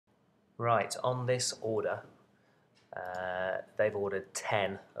Right, on this order, they've ordered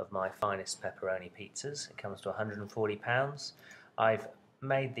 10 of my finest pepperoni pizzas. It comes to £140. I've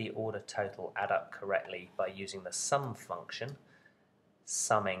made the order total add up correctly by using the sum function,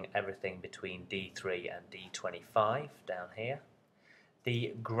 summing everything between D3 and D25 down here.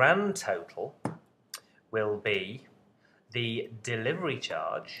 The grand total will be the delivery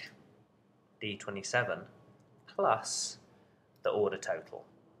charge, D27, plus the order total,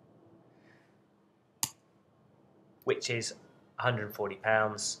 which is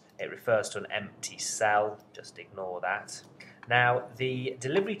 £140. It refers to an empty cell, just ignore that. Now, the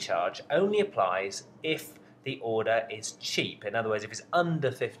delivery charge only applies if the order is cheap. In other words, if it's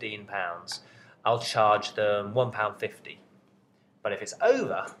under £15, I'll charge them £1.50. But if it's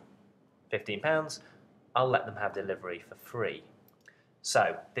over £15, I'll let them have delivery for free.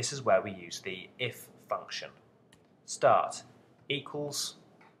 So, this is where we use the if function. Start equals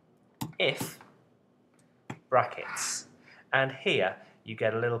if brackets, and here you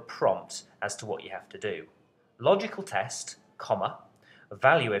get a little prompt as to what you have to do. Logical test, comma,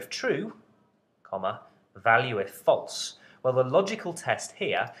 value if true, comma, value if false. Well, the logical test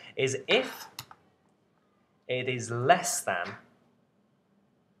here is if it is less than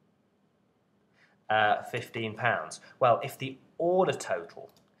 £15. Well, if the order total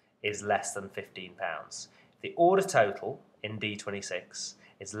is less than £15, if the order total in D26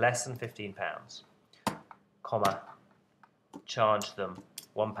 is less than £15, comma, charge them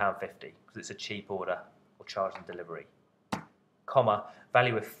 £1.50 because it's a cheap order, or charge them delivery, comma,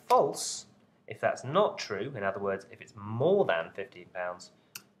 value if false, if that's not true, in other words, if it's more than £15,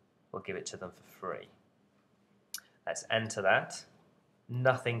 we'll give it to them for free. Let's enter that.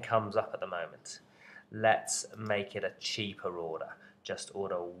 Nothing comes up at the moment. Let's make it a cheaper order. Just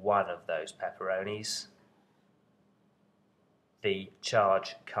order one of those pepperonis. The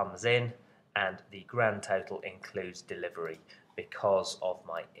charge comes in, and the grand total includes delivery because of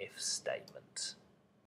my if statement.